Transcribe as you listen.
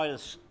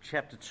Titus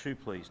chapter 2,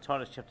 please.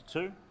 Titus chapter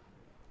 2.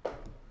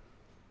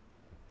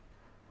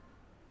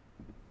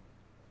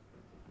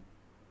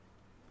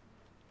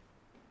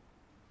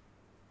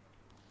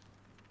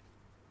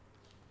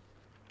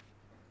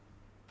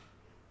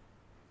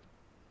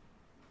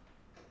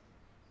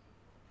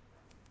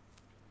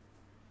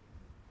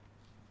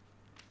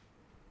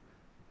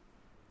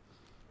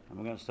 And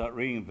we're going to start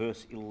reading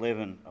verse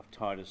 11 of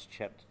Titus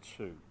chapter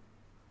 2.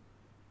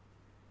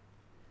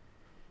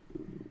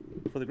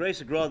 For the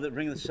grace of God that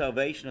bringeth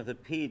salvation hath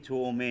appeared to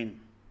all men,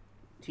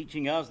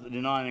 teaching us that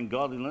denying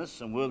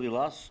ungodliness and worldly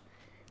lusts,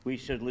 we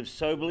should live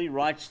soberly,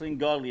 righteously, and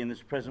godly in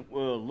this present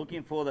world,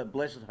 looking for that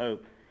blessed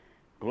hope,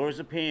 glorious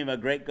appearing of our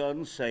great God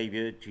and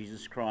Saviour,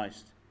 Jesus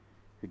Christ,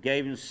 who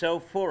gave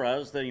himself for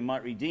us that he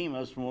might redeem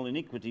us from all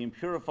iniquity and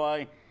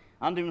purify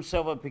unto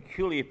himself a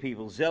peculiar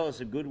people,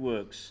 zealous of good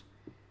works.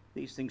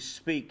 These things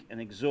speak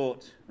and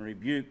exhort and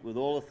rebuke with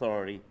all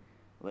authority.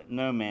 Let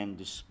no man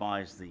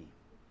despise thee.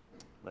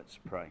 Let's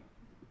pray.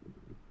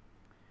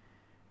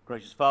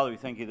 Gracious Father, we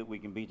thank you that we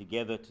can be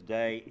together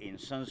today in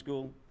Sunday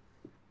school.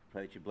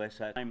 Pray that you bless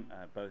our time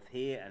both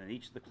here and in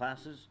each of the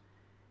classes.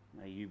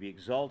 May you be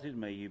exalted,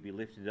 may you be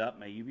lifted up,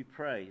 may you be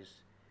praised.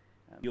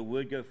 Your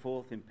word go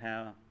forth in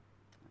power.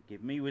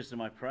 Give me wisdom,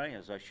 I pray,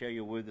 as I share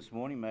your word this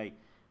morning. May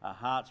our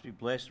hearts be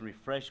blessed and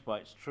refreshed by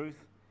its truth.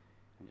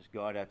 And just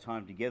guide our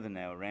time together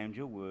now around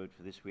your word.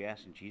 For this we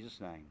ask in Jesus'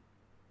 name.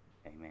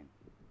 Amen.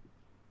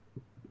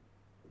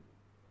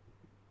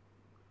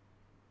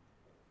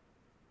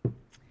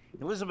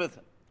 Elizabeth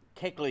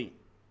Keckley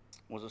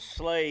was a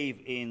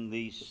slave in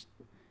the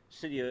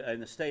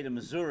state of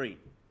Missouri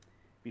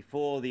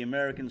before the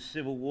American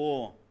Civil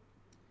War.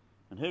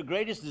 And her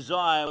greatest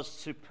desire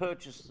was to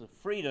purchase her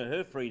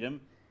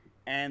freedom,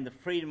 and the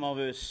freedom of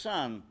her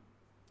son.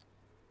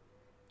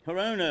 Her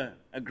owner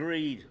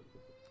agreed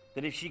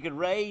that if she could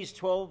raise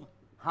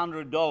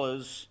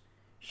 $1,200,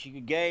 she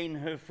could gain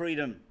her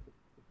freedom.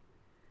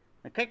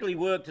 Now, Keckley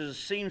worked as a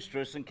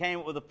seamstress and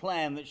came up with a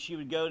plan that she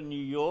would go to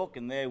New York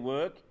and there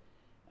work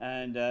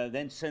and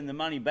then send the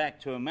money back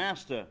to her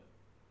master.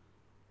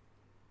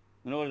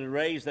 In order to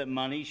raise that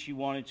money, she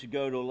wanted to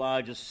go to a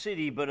larger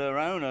city, but her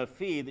owner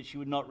feared that she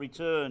would not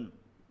return.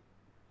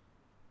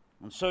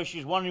 And so she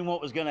was wondering what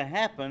was going to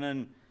happen,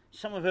 and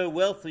some of her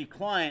wealthy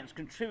clients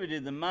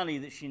contributed the money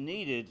that she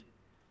needed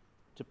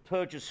to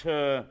purchase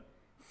her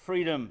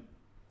freedom.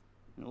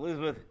 And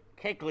Elizabeth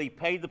Keckley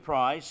paid the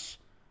price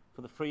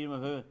for the freedom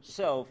of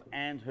herself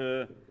and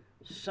her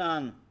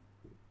son.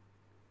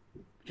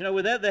 But you know,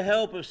 without the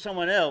help of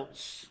someone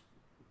else,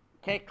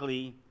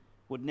 Keckley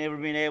would never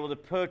have been able to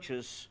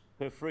purchase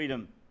her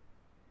freedom.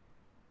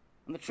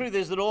 And the truth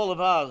is that all of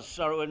us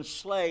are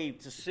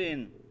enslaved to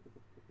sin.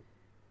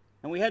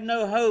 And we had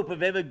no hope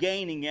of ever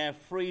gaining our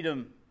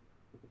freedom.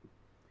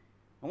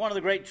 And one of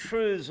the great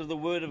truths of the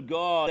Word of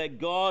God, that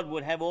God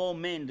would have all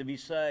men to be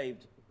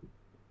saved.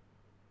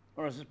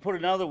 Or as it's put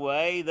another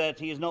way, that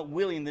he is not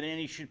willing that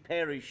any should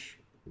perish.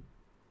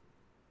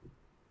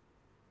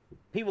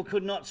 People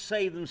could not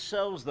save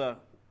themselves, though.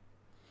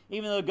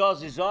 Even though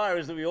God's desire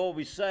is that we all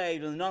be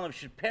saved and none of us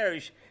should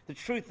perish, the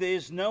truth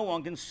is no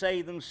one can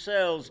save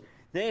themselves.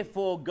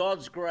 Therefore,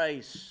 God's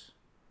grace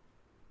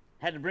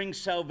had to bring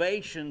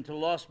salvation to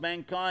lost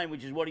mankind,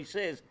 which is what he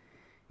says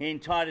in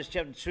Titus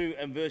chapter 2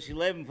 and verse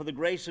 11. For the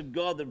grace of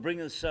God that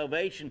bringeth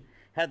salvation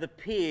hath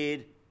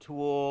appeared to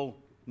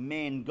all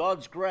men.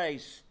 God's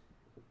grace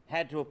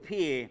had to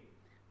appear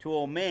to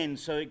all men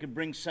so it could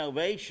bring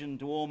salvation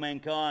to all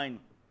mankind.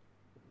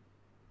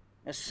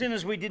 As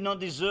sinners, we did not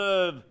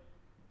deserve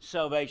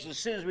salvation. As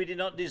sinners, we did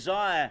not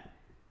desire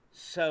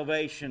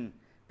salvation.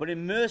 But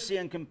in mercy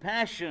and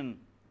compassion,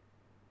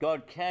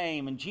 God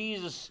came, and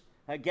Jesus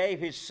gave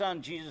his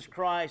Son, Jesus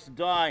Christ, to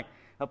die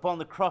upon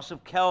the cross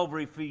of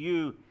Calvary for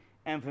you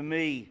and for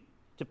me,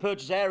 to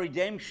purchase our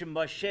redemption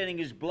by shedding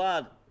his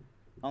blood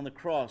on the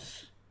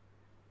cross.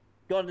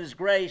 God in his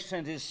grace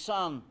sent his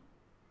Son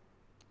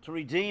to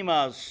redeem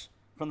us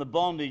from the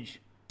bondage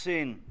of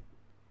sin.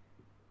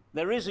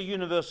 There is a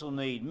universal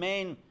need.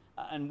 Men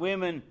and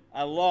women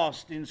are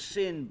lost in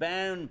sin,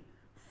 bound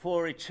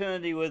for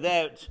eternity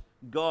without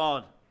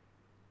God.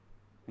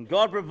 And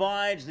God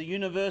provides the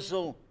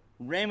universal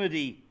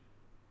remedy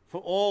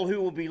for all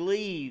who will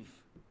believe.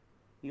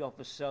 He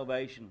offers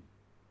salvation.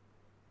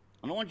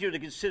 And I want you to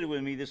consider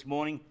with me this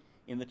morning,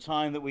 in the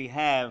time that we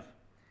have,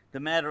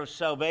 the matter of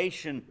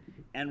salvation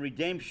and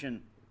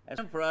redemption. As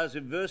for us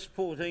in verse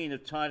 14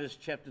 of Titus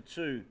chapter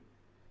 2,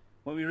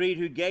 when we read,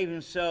 who gave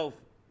himself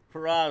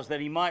for us that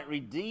he might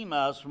redeem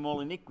us from all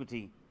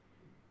iniquity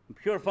and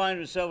purifying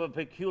himself a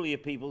peculiar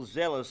people,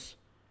 zealous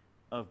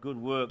of good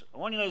works. I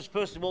want you to notice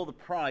first of all the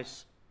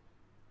price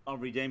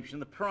of redemption.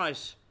 The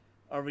price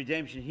of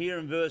redemption. Here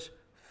in verse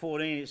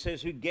 14 it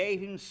says, who gave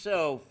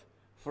himself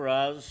for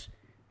us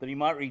that he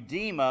might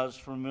redeem us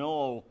from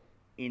all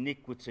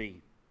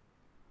iniquity.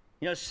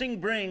 You know, sin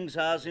brings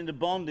us into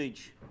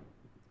bondage.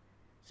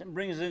 Sin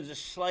brings us into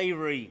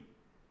slavery.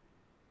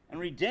 And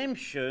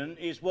redemption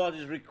is what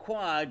is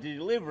required to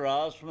deliver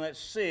us from that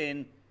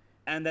sin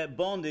and that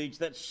bondage,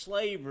 that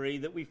slavery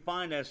that we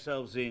find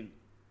ourselves in.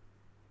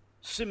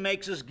 Sin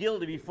makes us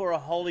guilty before a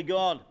holy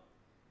God.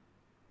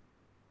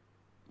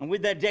 And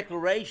with that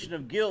declaration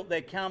of guilt,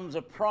 there comes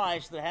a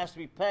price that has to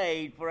be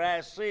paid for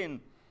our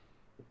sin.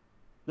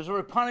 There's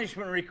a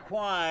punishment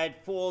required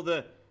for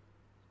the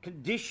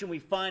condition we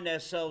find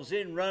ourselves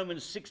in.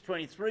 Romans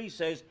 6:23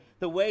 says,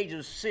 the wage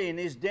of sin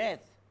is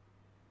death.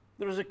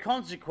 There is a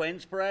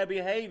consequence for our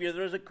behavior.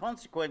 There is a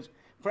consequence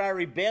for our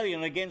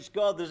rebellion against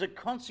God. There's a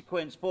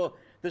consequence for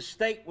the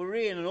state we're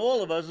in. And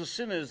all of us are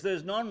sinners.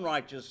 There's none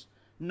righteous,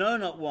 no,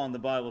 not one, the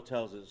Bible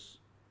tells us.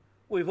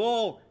 We've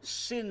all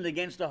sinned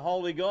against a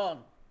holy God.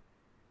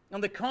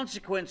 And the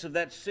consequence of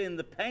that sin,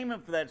 the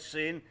payment for that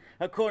sin,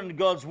 according to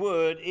God's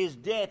word, is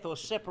death or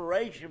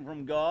separation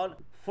from God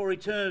for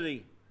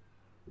eternity.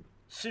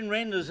 Sin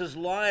renders us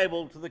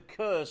liable to the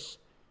curse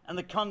and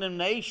the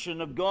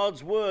condemnation of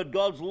God's word,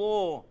 God's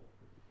law.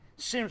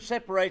 Sin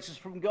separates us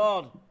from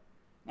God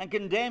and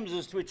condemns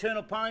us to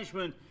eternal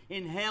punishment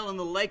in hell and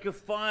the lake of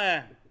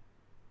fire.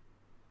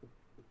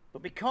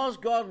 But because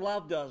God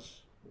loved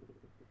us,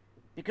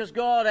 because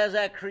God as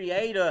our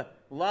Creator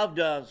loved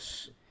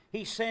us,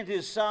 He sent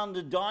His Son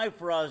to die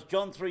for us.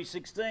 John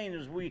 3:16,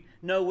 as we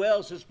know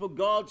well, says, for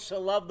God so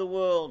loved the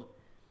world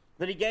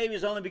that He gave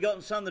His only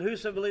begotten Son, that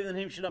whoso believeth in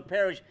Him should not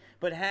perish,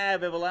 but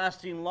have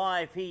everlasting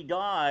life. He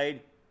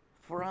died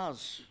for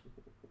us.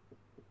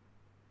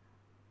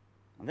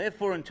 And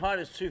therefore in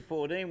Titus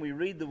 2:14 we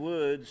read the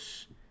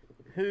words,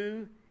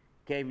 who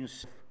gave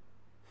Himself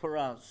for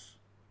us.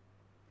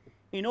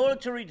 In order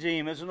to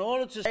redeem us, in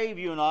order to save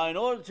you and I, in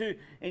order to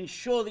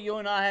ensure that you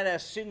and I had our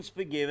sins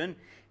forgiven,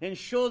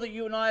 ensure that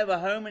you and I have a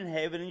home in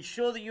heaven,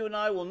 ensure that you and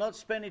I will not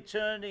spend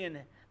eternity in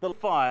the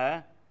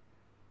fire,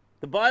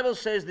 the Bible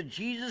says that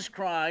Jesus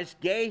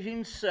Christ gave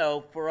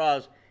Himself for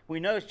us.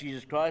 We know it's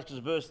Jesus Christ, as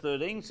verse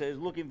 13 says,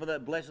 looking for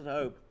that blessed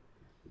hope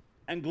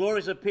and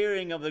glorious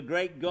appearing of the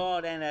great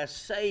God and our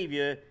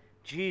Savior,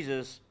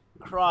 Jesus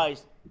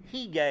Christ.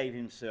 He gave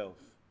Himself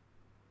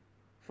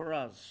for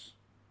us.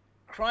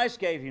 Christ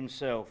gave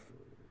Himself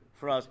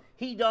for us.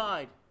 He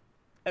died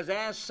as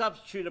our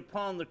substitute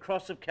upon the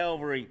cross of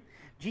Calvary.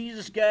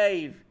 Jesus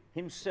gave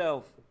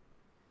Himself.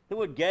 The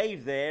word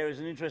gave there is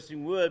an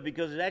interesting word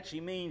because it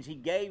actually means He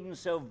gave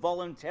Himself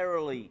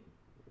voluntarily.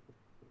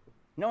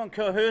 No one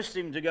coerced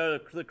Him to go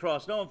to the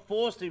cross. No one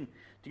forced Him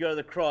to go to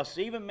the cross.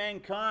 Even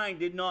mankind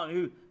did not,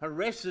 who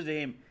arrested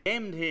Him,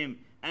 condemned Him,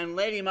 and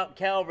led Him up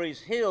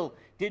Calvary's hill,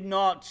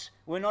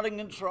 were not in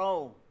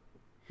control.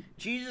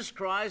 Jesus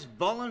Christ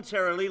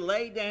voluntarily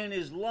laid down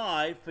His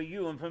life for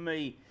you and for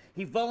me.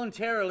 He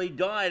voluntarily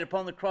died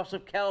upon the cross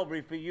of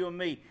Calvary for you and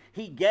me.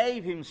 He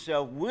gave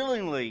Himself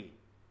willingly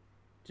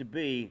to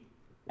be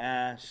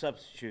our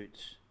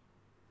substitute.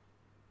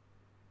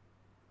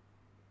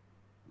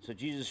 So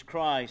Jesus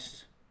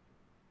Christ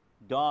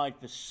died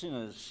for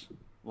sinners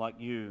like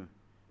you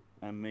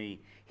and me.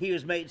 He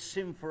was made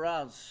sin for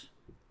us,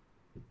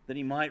 that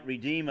He might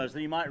redeem us, that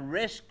He might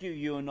rescue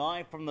you and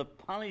I from the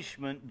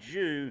punishment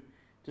due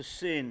to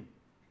sin.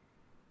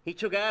 He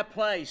took our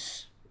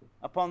place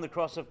upon the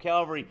cross of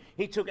Calvary.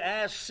 He took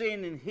our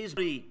sin in His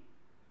body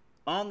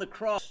on the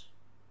cross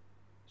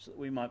so that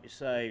we might be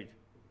saved.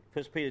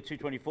 1 Peter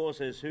 2:24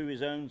 says, who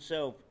His own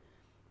self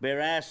bare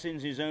our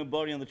sins in His own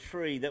body on the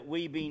tree, that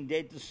we being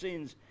dead to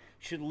sins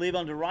should live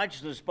unto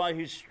righteousness, by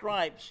whose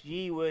stripes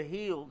ye were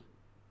healed.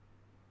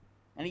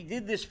 And He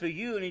did this for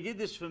you and He did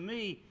this for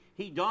me.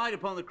 He died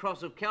upon the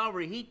cross of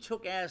Calvary. He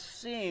took our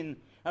sin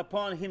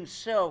upon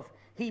Himself.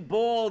 He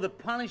bore the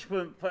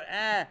punishment for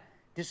our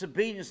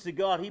disobedience to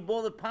God. He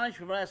bore the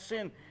punishment for our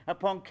sin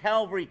upon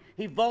Calvary.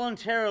 He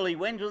voluntarily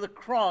went to the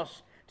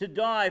cross to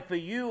die for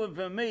you and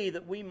for me,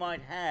 that we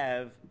might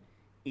have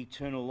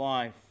eternal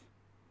life.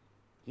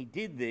 He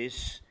did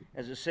this,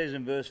 as it says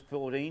in verse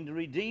 14, to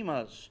redeem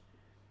us,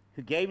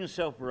 who gave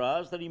Himself for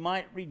us, that He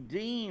might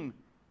redeem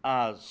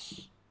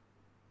us.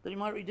 That He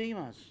might redeem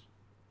us.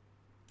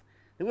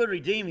 The word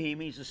redeem here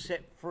means to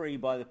set free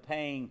by the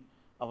paying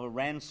of a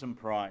ransom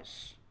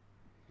price.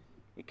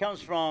 It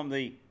comes from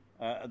the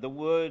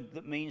word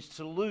that means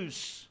to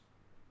loose,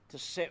 to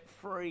set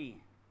free.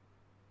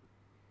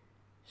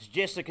 It's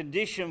just a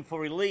condition for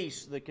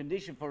release. The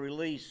condition for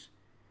release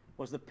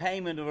was the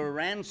payment of a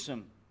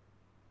ransom.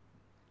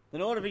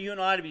 In order for you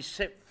and I to be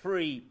set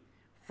free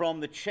from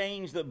the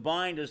chains that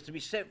bind us, to be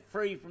set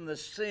free from the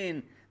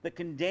sin that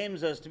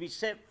condemns us, to be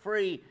set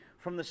free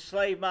from the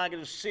slave market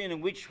of sin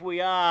in which we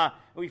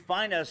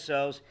find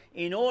ourselves,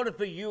 in order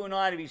for you and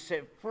I to be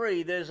set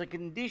free, there's a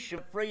condition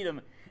of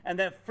freedom, and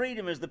that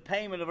freedom is the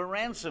payment of a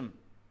ransom.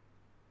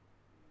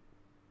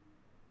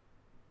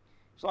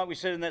 It's like we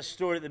said in that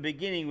story at the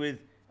beginning with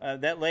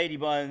that lady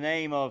by the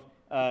name of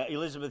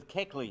Elizabeth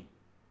Keckley.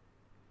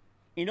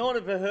 In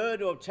order for her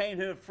to obtain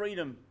her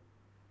freedom,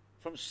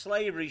 from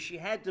slavery, she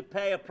had to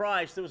pay a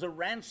price. There was a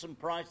ransom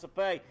price to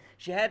pay.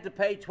 She had to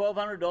pay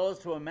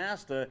 $1,200 to her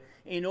master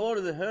in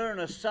order that her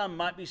and her son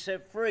might be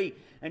set free.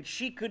 And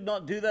she could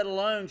not do that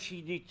alone.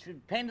 She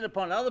depended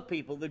upon other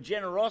people, the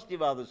generosity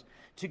of others,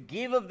 to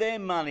give of their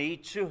money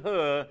to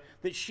her,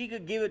 that she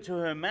could give it to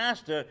her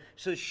master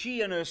so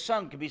she and her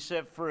son could be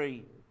set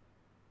free.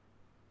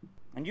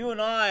 And you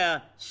and I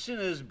are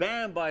sinners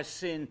bound by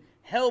sin,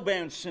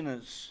 hell-bound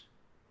sinners.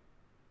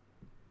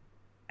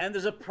 And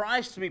there's a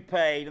price to be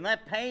paid, and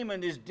that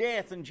payment is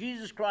death. And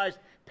Jesus Christ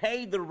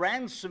paid the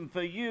ransom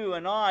for you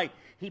and I.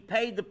 He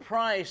paid the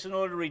price in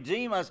order to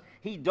redeem us.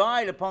 He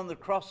died upon the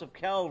cross of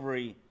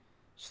Calvary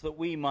so that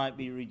we might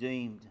be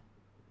redeemed.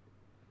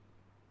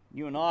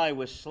 You and I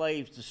were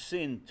slaves to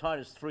sin.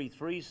 Titus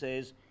 3:3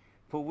 says,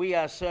 "For we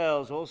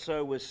ourselves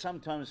also were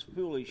sometimes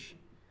foolish,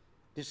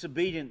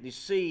 disobedient,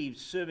 deceived,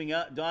 serving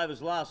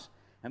divers lusts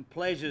and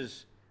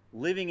pleasures,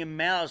 living in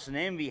malice and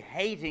envy,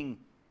 hateful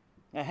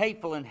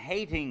and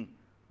hating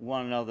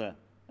one another."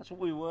 That's what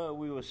we were.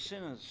 We were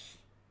sinners.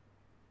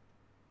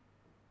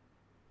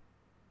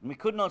 And we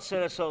could not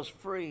set ourselves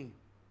free.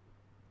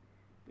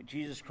 But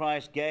Jesus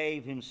Christ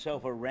gave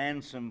himself a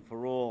ransom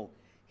for all.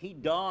 He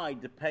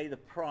died to pay the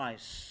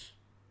price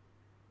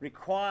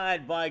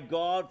required by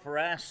God for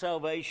our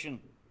salvation.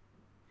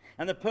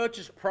 And the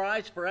purchase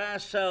price for our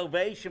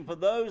salvation for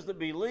those that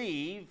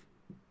believe,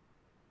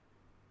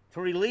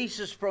 to release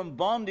us from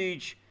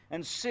bondage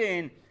and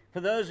sin, for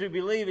those who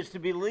believe, is to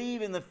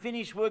believe in the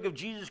finished work of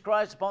Jesus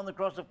Christ upon the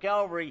cross of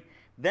Calvary.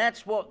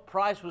 That's what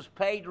price was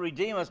paid to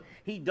redeem us.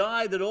 He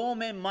died that all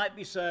men might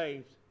be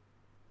saved.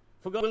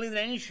 For God willing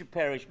that any should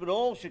perish, but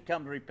all should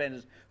come to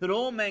repentance, that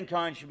all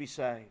mankind should be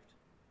saved.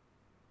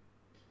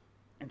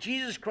 And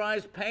Jesus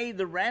Christ paid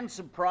the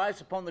ransom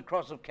price upon the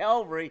cross of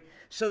Calvary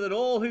so that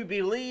all who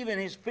believe in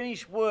his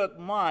finished work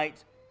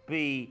might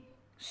be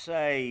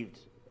saved.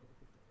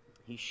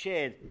 He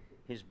shed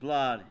his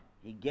blood.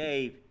 He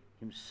gave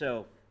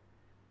himself.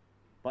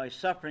 By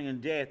suffering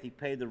and death, he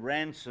paid the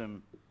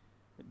ransom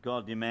that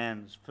God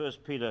demands.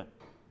 1 Peter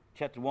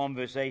chapter 1,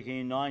 verse 18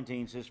 and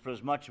 19 says, "For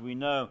as much as we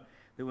know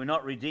that we're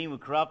not redeemed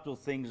with corruptible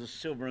things as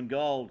silver and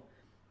gold,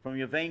 from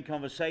your vain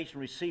conversation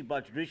received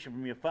by tradition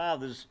from your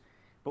fathers,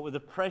 but with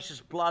the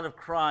precious blood of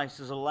Christ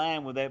as a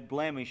lamb without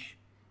blemish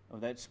or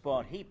without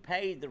spot." He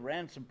paid the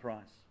ransom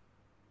price.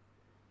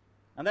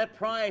 And that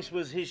price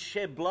was his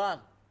shed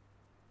blood.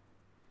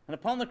 And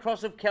upon the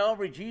cross of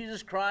Calvary,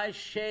 Jesus Christ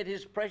shed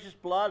his precious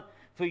blood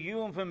for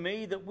you and for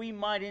me, that we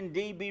might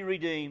indeed be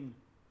redeemed,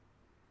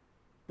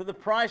 that the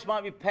price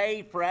might be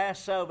paid for our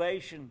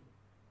salvation.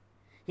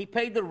 He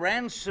paid the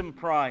ransom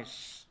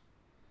price,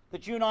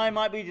 that you and I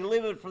might be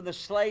delivered from the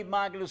slave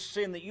market of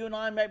sin, that you and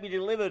I might be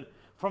delivered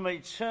from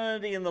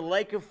eternity in the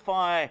lake of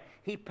fire.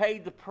 He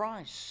paid the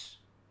price.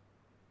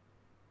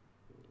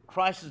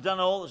 Christ has done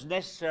all that's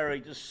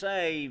necessary to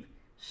save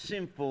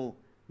sinful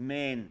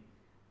men.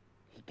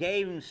 He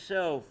gave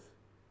himself.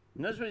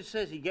 And notice what it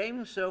says. He gave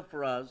himself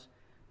for us,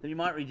 that he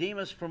might redeem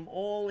us from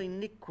all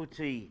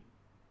iniquity.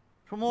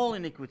 From all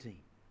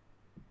iniquity.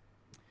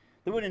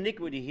 The word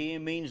iniquity here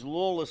means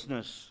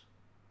lawlessness.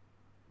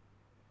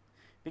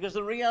 Because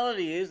the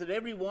reality is that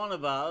every one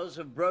of us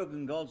have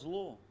broken God's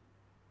law.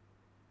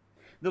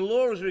 The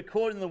law is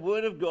recorded in the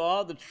Word of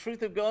God, the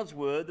truth of God's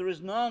Word. There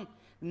is none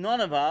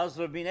of us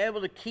that have been able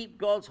to keep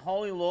God's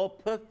holy law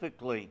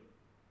perfectly.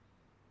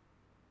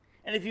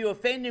 And if you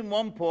offend in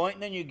one point,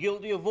 then you're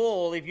guilty of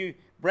all. If you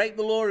break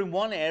the law in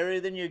one area,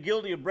 then you're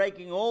guilty of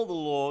breaking all the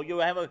law. You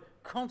have a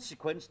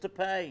consequence to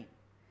pay.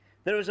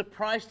 There is a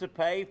price to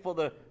pay for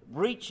the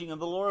breaching of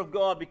the law of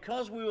God.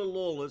 Because we were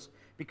lawless,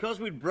 because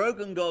we'd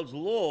broken God's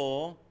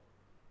law,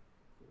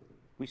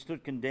 we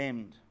stood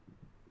condemned.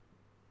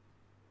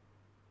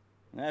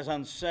 And as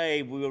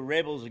unsaved, we were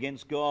rebels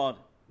against God.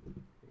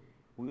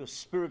 We were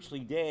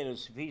spiritually dead.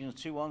 As Ephesians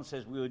 2:1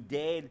 says, we were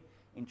dead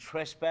in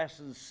trespasses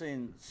and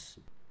sins.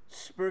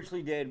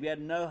 Spiritually dead. We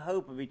had no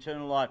hope of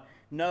eternal life,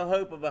 no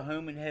hope of a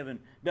home in heaven,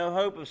 no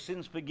hope of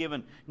sins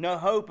forgiven, no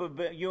hope of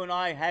you and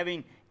I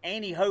having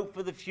any hope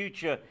for the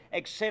future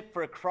except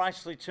for a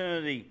Christ's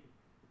eternity.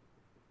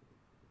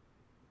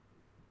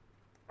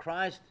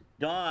 Christ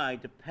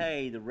died to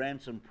pay the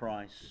ransom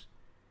price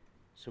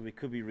so we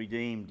could be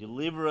redeemed.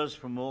 Deliver us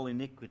from all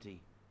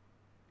iniquity.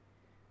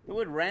 The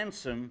word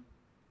ransom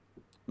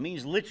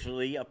means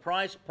literally a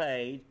price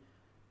paid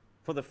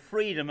for the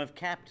freedom of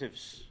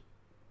captives.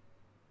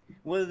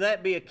 Whether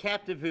that be a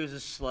captive who is a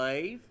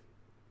slave,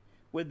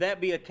 would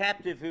that be a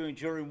captive who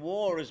during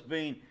war has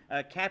been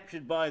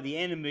captured by the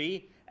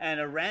enemy and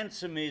a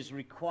ransom is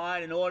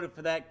required in order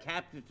for that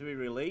captive to be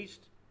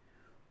released,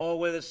 or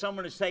whether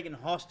someone is taken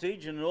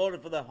hostage and in order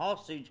for the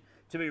hostage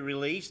to be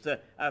released,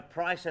 a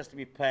price has to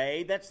be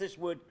paid. That's this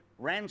word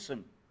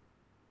ransom.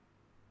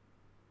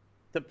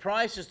 The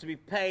price is to be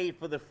paid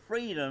for the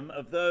freedom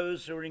of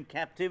those who are in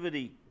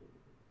captivity.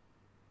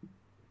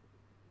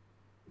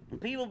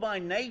 People by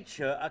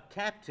nature are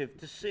captive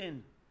to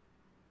sin.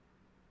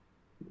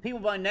 People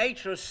by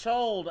nature are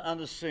sold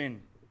under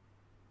sin.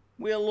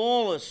 We are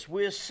lawless.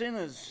 We are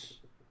sinners.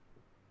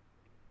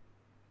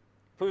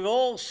 For we've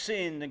all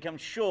sinned and come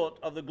short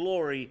of the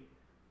glory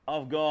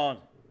of God.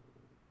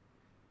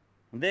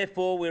 And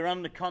therefore we're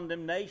under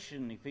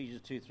condemnation,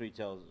 Ephesians 2:3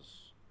 tells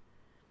us.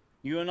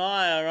 You and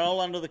I are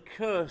all under the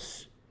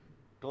curse,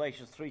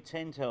 Galatians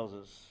 3:10 tells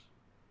us.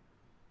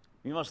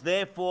 We must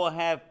therefore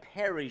have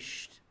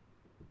perished,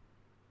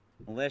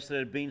 unless there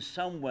had been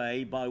some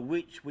way by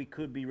which we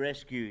could be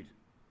rescued.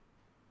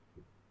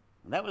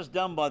 And that was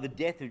done by the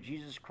death of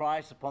Jesus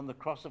Christ upon the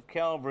cross of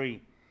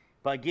Calvary,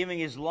 by giving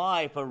his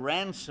life a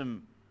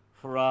ransom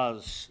for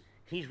us.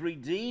 He's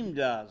redeemed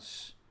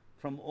us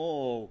from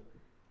all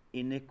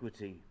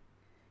iniquity.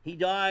 He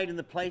died in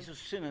the place of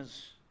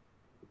sinners.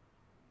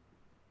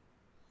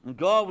 And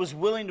God was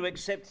willing to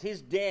accept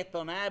his death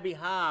on our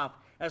behalf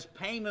as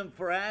payment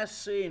for our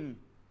sin,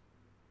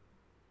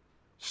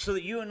 so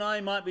that you and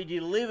I might be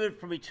delivered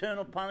from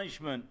eternal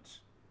punishment.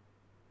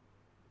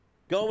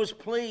 God was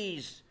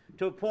pleased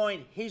to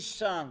appoint his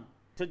Son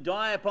to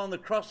die upon the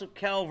cross of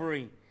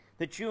Calvary,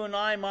 that you and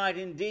I might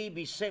indeed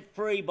be set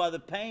free by the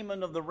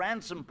payment of the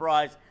ransom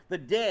price, the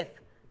death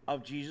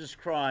of Jesus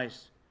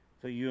Christ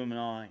for you and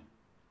I.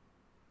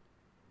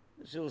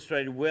 It's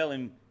illustrated well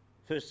in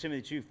 1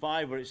 Timothy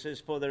 2:5, where it says,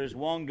 "For there is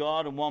one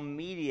God and one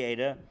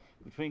mediator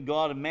between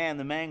God and man,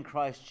 the man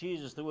Christ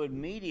Jesus." The word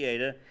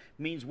mediator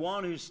means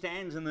one who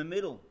stands in the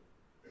middle.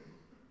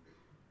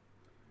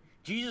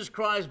 Jesus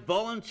Christ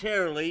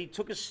voluntarily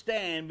took a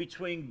stand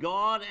between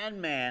God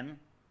and man,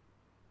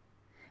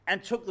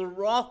 and took the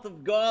wrath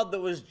of God that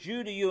was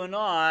due to you and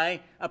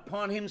I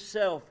upon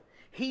himself.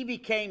 He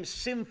became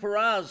sin for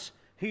us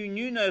who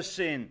knew no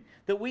sin,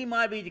 that we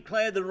might be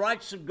declared the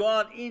righteousness of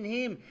God in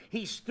him.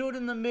 He stood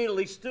in the middle.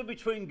 He stood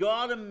between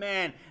God and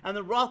man, and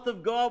the wrath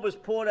of God was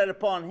poured out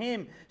upon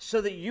him,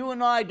 so that you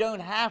and I don't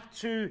have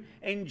to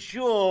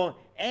endure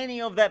any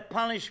of that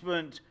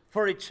punishment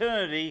for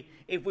eternity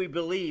if we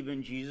believe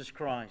in Jesus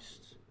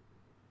Christ.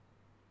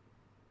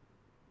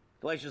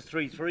 Galatians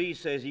 3:3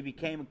 says he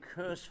became a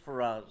curse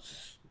for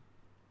us,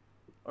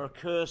 or a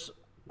curse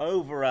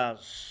over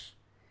us.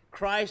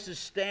 Christ is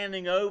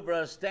standing over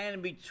us,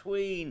 standing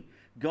between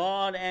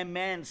God and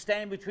man,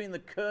 standing between the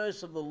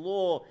curse of the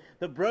law,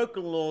 the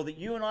broken law that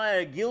you and I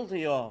are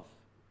guilty of,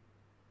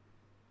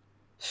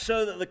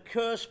 so that the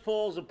curse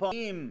falls upon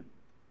him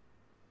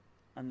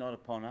and not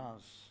upon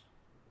us.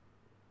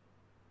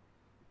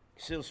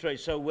 It's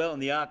illustrated so well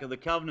in the Ark of the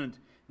Covenant.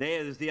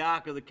 There's the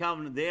Ark of the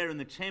Covenant there in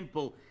the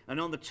temple,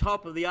 and on the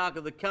top of the Ark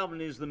of the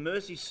Covenant is the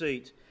mercy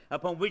seat,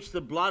 upon which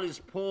the blood is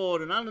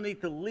poured, and underneath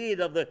the lid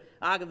of the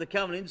Ark of the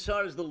Covenant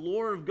inside is the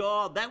law of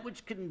God. That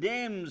which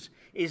condemns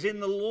is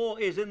in the law,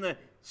 is in the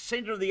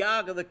center of the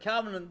Ark of the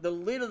Covenant. The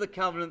lid of the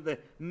covenant, the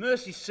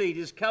mercy seat,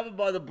 is covered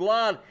by the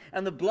blood,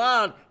 and the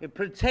blood, it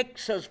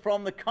protects us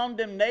from the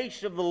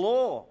condemnation of the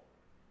law.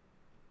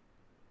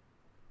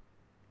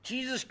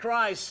 Jesus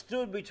Christ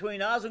stood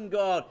between us and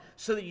God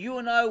so that you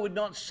and I would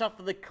not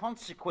suffer the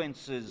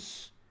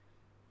consequences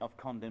of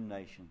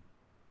condemnation.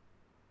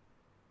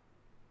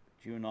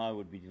 You and I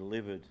would be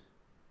delivered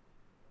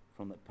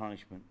from that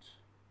punishment.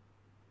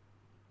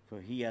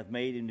 For he hath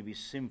made him to be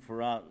sin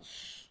for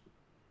us,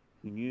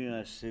 who knew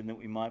no sin, that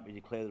we might be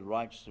declared the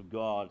righteousness of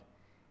God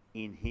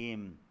in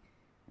him.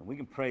 And we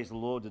can praise the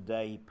Lord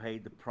today. He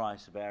paid the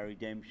price of our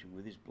redemption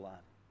with his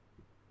blood.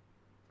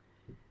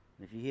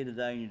 And if you're here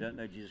today and you don't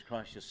know Jesus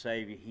Christ your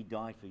Savior, he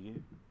died for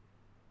you.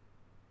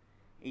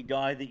 He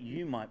died that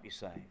you might be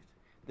saved,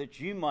 that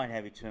you might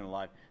have eternal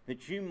life,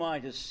 that you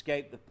might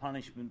escape the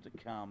punishment to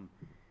come.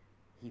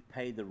 He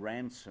paid the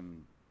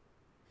ransom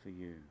for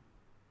you.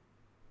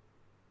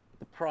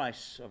 The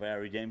price of our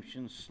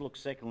redemption. Let's look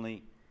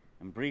secondly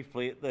and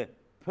briefly at the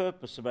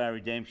purpose of our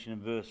redemption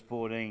in verse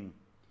 14.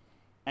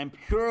 And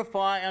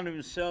purify unto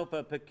himself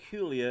a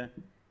peculiar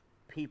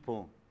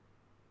people.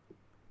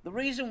 The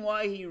reason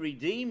why he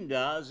redeemed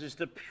us is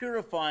to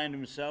purify unto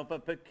himself a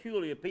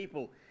peculiar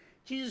people.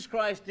 Jesus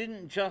Christ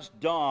didn't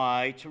just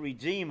die to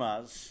redeem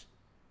us,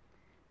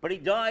 but he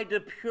died to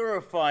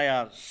purify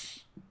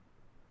us,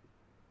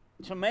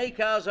 to make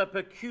us a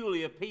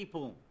peculiar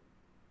people.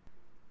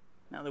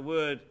 Now the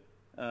word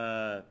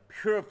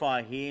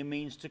purify here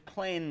means to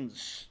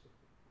cleanse.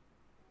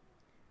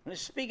 And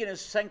it's speaking of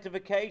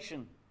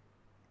sanctification.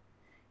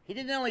 He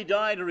didn't only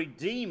die to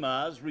redeem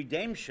us,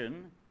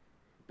 redemption,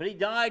 but he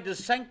died to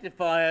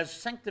sanctify us,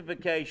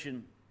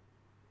 sanctification.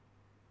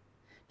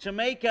 To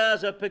make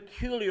us a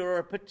peculiar or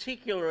a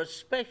particular, a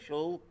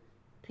special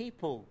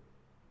people.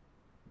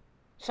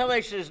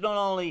 Salvation is not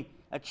only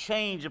a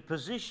change of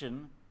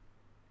position,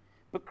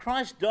 but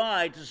Christ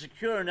died to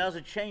secure in us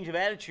a change of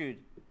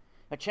attitude,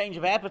 a change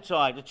of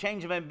appetite, a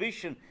change of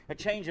ambition, a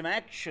change of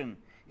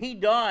action. He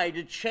died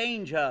to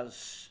change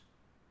us.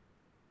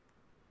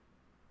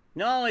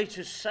 Not only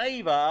to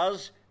save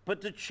us, but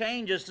to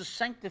change us, to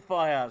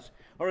sanctify us.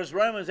 Or as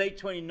Romans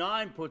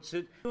 8:29 puts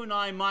it, you and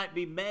I might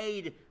be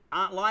made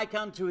like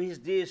unto his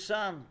dear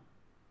Son.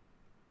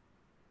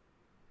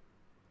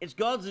 It's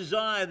God's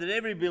desire that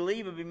every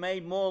believer be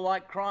made more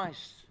like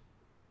Christ.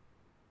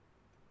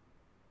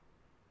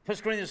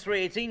 1 Corinthians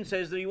 3:18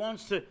 says that he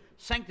wants to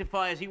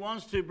sanctify us. He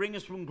wants to bring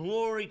us from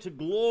glory to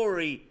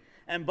glory,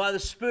 and by the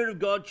Spirit of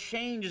God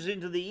change us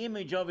into the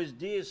image of His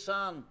dear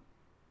Son.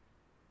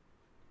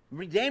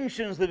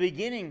 Redemption is the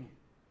beginning.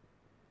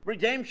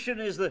 Redemption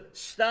is the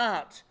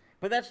start.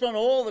 But that's not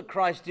all that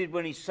Christ did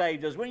when He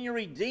saved us. When He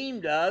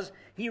redeemed us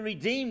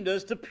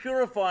to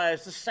purify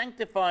us, to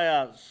sanctify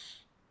us,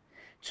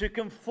 to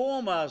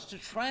conform us, to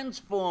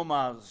transform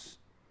us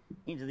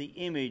into the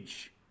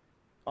image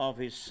of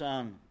His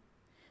Son.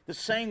 The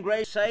same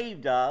grace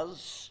saved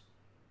us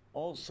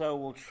also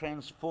will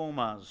transform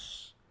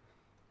us.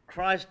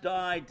 Christ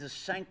died to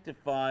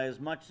sanctify as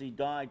much as He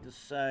died to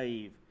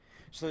save,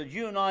 so that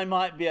you and I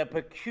might be a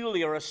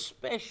peculiar, a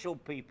special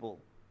people.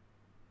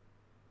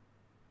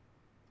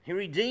 He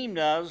redeemed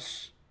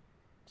us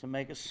to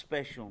make us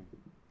special,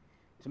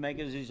 to make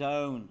us His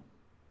own.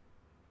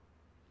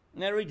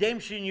 Now,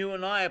 redemption, you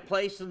and I are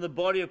placed in the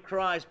body of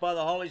Christ by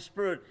the Holy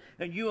Spirit,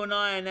 and you and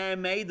I are now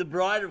made the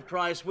bride of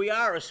Christ. We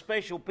are a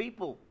special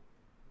people.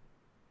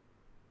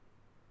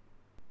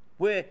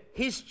 We're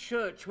His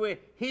church, we're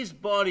His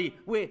body,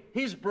 we're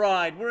His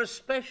bride. We're a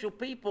special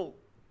people.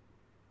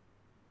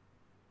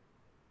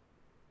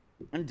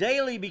 And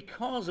daily,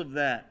 because of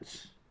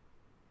that,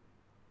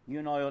 you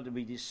and I ought to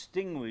be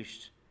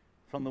distinguished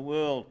from the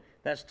world.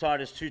 That's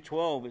Titus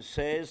 2:12. It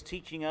says,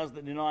 teaching us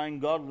that denying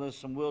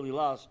godliness and worldly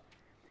lust,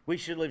 we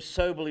should live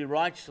soberly,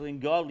 righteously, and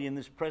godly in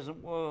this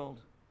present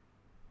world.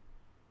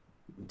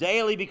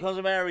 Daily, because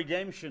of our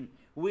redemption,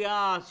 we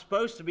are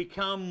supposed to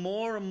become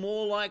more and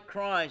more like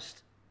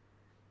Christ.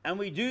 And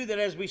we do that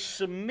as we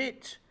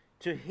submit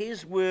to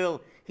His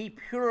will. He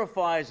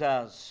purifies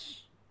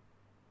us.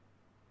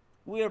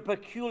 We are a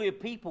peculiar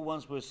people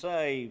once we're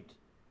saved.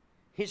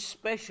 His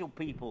special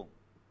people.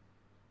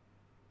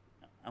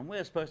 And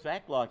we're supposed to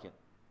act like it.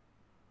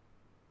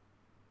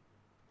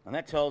 And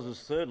that tells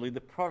us, thirdly,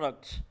 the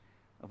product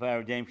of our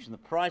redemption. The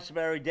price of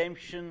our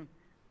redemption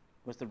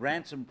was the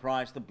ransom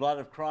price, the blood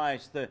of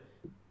Christ. The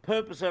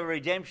purpose of our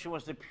redemption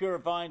was to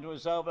purify into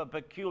Himself a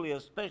peculiar,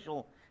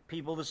 special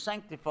people, to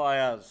sanctify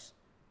us,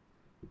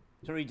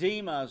 to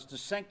redeem us, to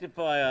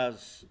sanctify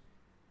us.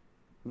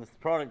 And the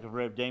product of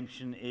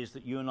redemption is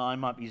that you and I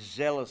might be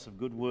zealous of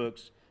good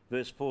works.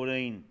 Verse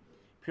 14,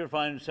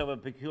 purifying Himself a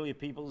peculiar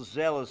people,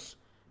 zealous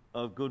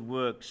of good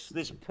works.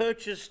 This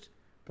purchased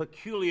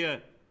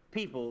peculiar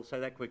people, say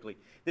that quickly,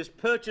 this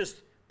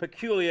purchased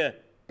peculiar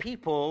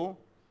people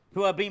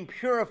who are being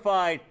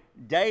purified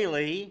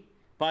daily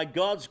by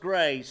God's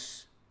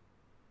grace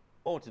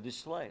ought to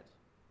display it.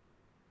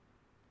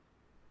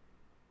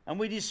 And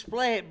we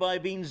display it by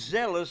being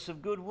zealous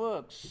of good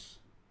works.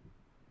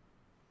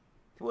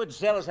 The word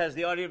zealous has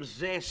the idea of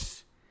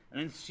zest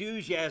and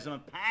enthusiasm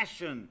and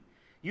passion.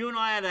 You and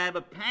I are to have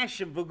a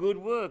passion for good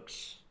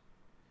works.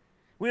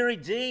 We're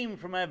redeemed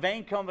from our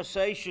vain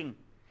conversation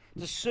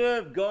to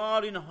serve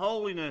God in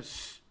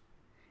holiness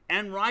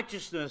and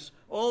righteousness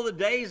all the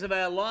days of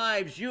our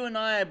lives. You and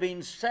I are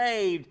being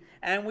saved,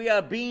 and we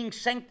are being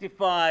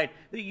sanctified,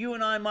 that you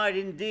and I might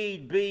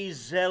indeed be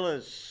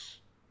zealous,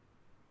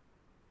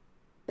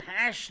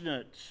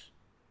 passionate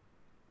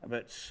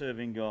about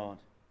serving God.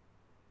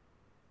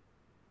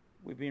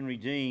 We've been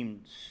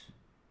redeemed,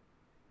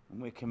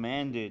 and we're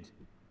commanded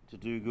to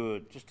do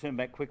good. Just turn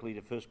back quickly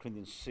to 1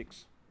 Corinthians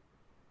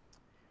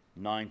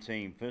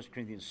 6:19. 1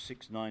 Corinthians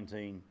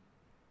 6:19.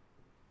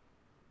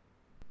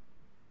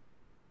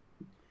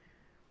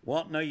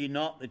 What, know ye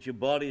not that your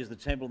body is the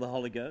temple of the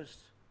Holy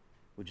Ghost,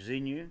 which is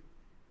in you,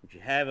 which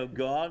you have of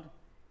God,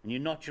 and you're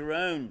not your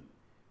own,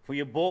 for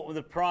you're bought with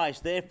a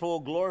price.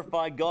 Therefore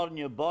glorify God in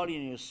your body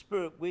and your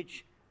spirit,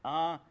 which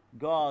are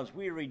God's.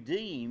 We are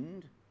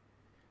redeemed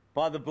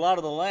by the blood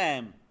of the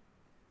Lamb.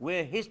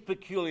 We're His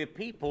peculiar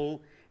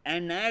people,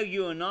 and now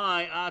you and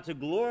I are to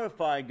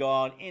glorify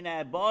God in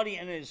our body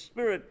and in His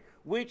spirit,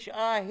 which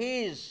are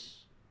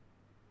His,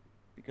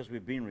 because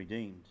we've been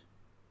redeemed.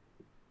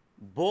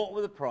 Bought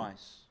with a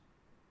price.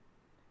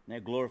 Now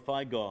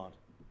glorify God.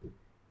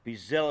 Be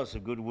zealous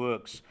of good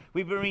works.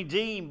 We've been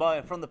redeemed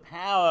from the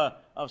power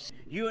of sin.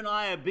 You and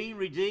I have been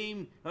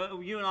redeemed.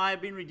 You and I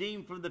have been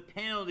redeemed from the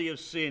penalty of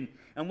sin.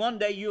 And one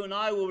day you and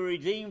I will be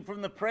redeemed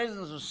from the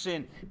presence of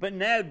sin. But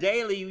now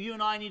daily you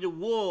and I need to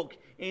walk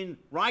in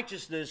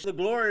righteousness, the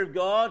glory of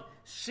God,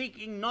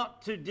 seeking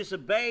not to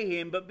disobey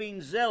Him, but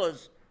being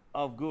zealous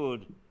of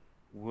good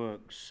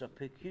works. A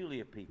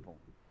peculiar people.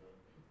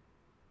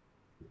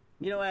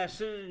 You know, our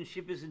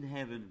citizenship is in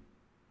heaven.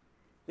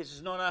 This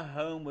is not our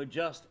home. We're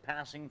just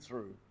passing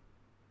through.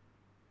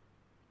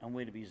 And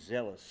we're to be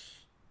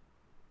zealous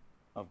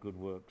of good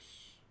works.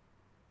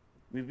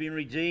 We've been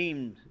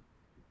redeemed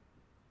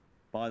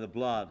by the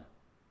blood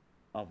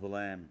of the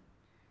Lamb.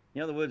 You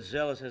know, the word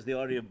zealous has the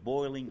idea of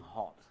boiling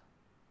hot.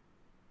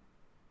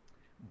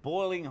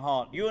 Boiling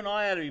hot. You and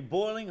I are to be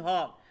boiling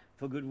hot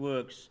for good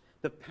works.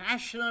 The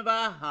passion of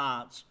our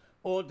hearts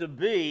ought to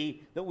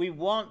be that we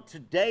want to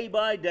day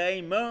by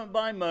day, moment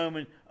by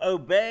moment,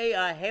 obey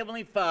our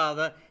Heavenly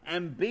Father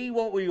and be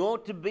what we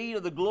ought to be to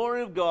the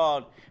glory of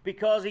God,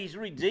 because He's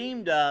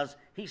redeemed us,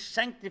 He's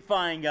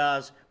sanctifying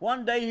us.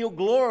 One day He'll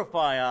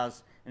glorify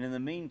us, And in the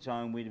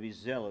meantime, we're to be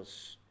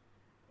zealous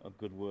of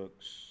good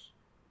works.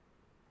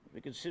 If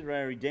we consider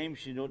our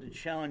redemption, it ought to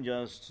challenge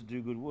us to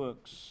do good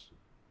works.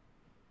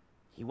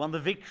 He won the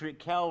victory at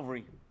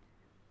Calvary.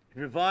 He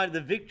provided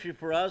the victory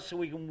for us so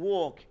we can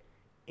walk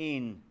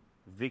in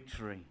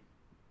victory.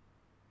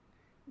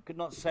 We could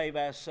not save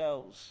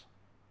ourselves.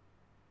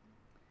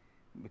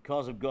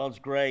 Because of God's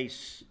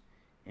grace,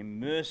 in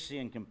mercy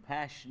and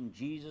compassion,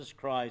 Jesus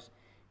Christ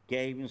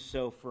gave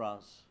himself for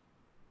us,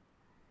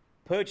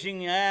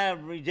 purchasing our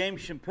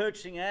redemption,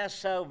 purchasing our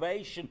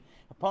salvation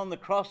upon the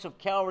cross of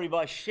Calvary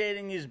by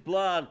shedding his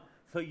blood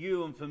for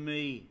you and for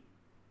me.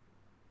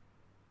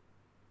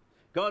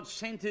 God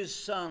sent his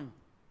Son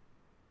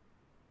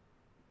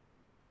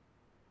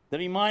that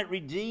he might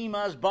redeem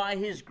us by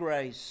his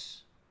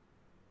grace,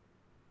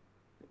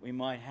 that we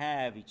might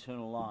have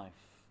eternal life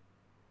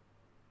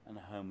and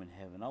a home in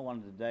heaven. I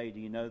wonder today, do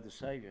you know the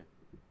Savior?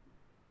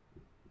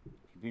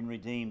 You've been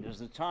redeemed.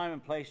 There's a time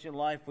and place in your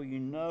life where you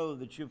know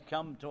that you've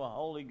come to a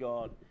holy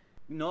God,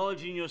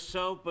 acknowledging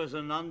yourself as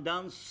an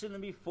undone sinner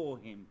before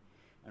him,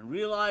 and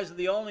realize that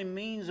the only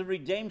means of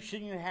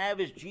redemption you have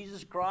is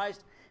Jesus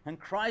Christ and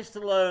Christ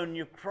alone.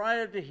 You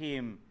cry out to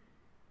him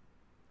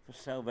for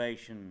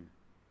salvation,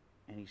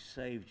 and he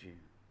saved you.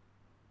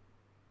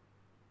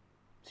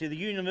 See, the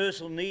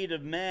universal need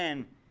of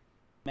man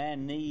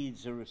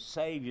needs a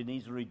Savior,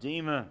 needs a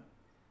Redeemer.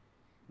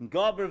 And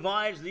God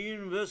provides the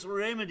universal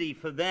remedy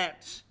for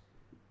that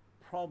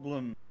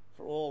problem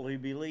for all who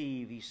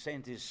believe. He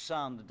sent his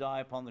Son to die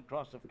upon the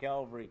cross of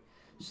Calvary,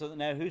 so that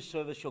now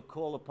whosoever shall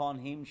call upon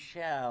him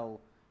shall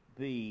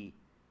be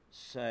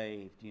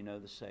saved. Do you know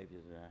the Savior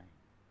today?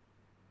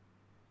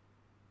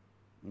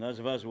 And those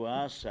of us who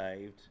are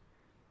saved,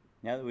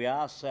 now that we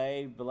are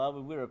saved,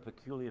 beloved, we're a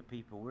peculiar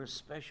people. We're a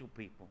special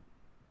people.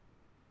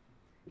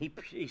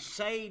 He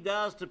saved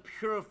us to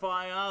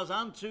purify us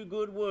unto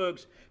good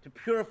works, to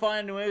purify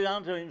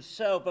unto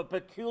himself, a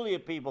peculiar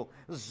people,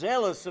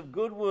 zealous of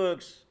good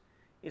works.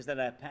 Is that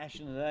our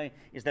passion today?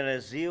 Is that our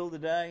zeal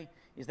today?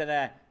 Is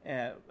that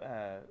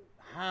our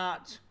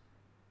heart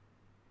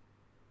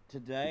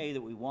today,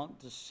 that we want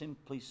to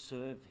simply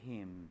serve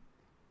him,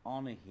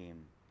 honor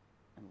him,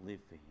 and live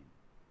for him?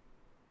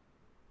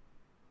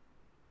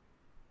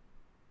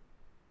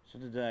 So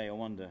today I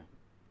wonder,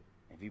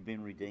 have you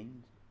been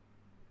redeemed?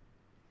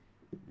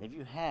 And if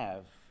you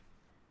have,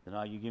 then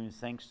are you giving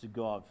thanks to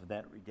God for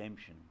that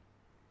redemption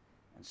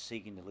and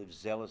seeking to live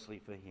zealously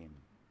for him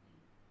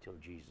till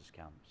Jesus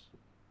comes?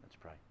 Let's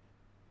pray.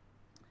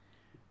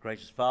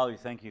 Gracious Father, we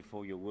thank you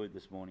for your word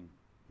this morning.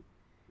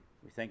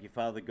 We thank you,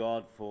 Father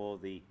God, for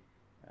the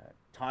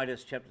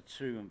Titus chapter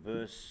 2 and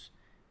verse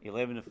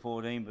 11 to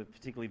 14, but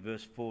particularly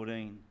verse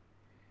 14,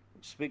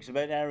 which speaks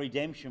about our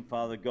redemption,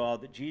 Father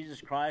God, that Jesus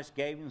Christ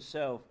gave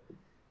himself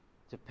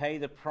to pay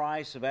the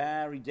price of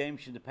our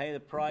redemption, to pay the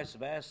price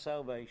of our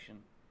salvation.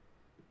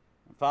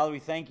 And Father, we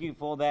thank you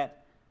for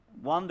that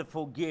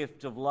wonderful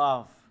gift of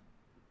love,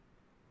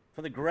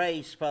 for the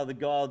grace, Father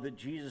God, that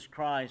Jesus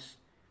Christ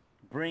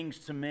brings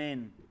to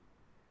men.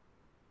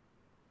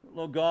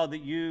 Lord God,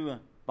 that you,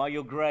 by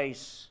your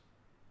grace,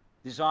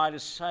 desire to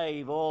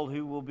save all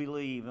who will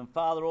believe. And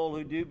Father, all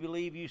who do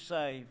believe, you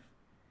save.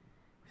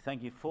 We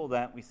thank you for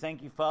that. We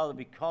thank you, Father,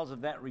 because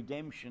of that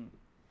redemption,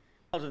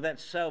 because of that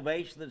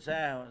salvation that's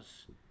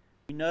ours.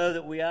 We know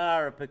that we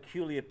are a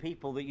peculiar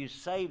people, that you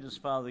saved us,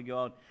 Father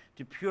God,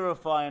 to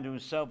purify unto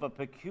himself a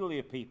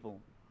peculiar people.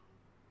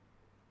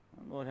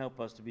 And Lord, help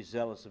us to be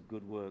zealous of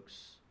good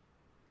works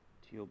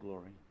to your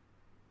glory.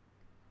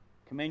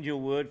 Commend your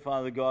word,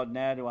 Father God,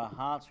 now to our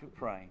hearts, we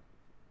pray.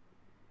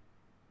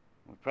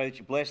 We pray that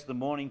you bless the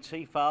morning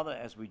tea, Father,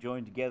 as we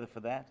join together for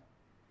that.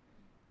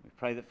 We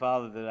pray that,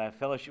 Father, that our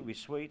fellowship be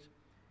sweet,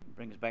 and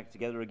bring us back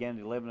together again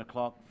at 11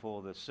 o'clock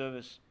for the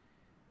service,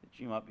 that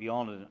you might be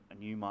honoured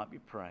and you might be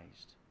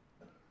praised.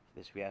 For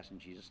this we ask in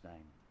Jesus'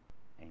 name.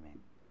 Amen.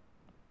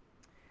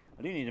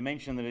 I do need to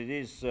mention that it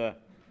is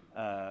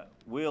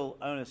Will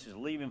Onus is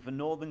leaving for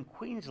Northern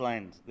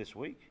Queensland this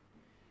week.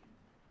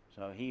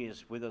 So he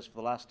is with us for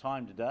the last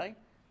time today.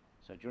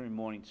 So during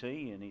morning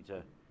tea, you need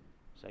to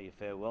say your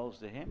farewells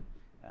to him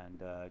and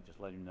just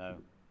let him know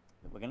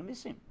that we're going to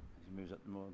miss him as he moves up the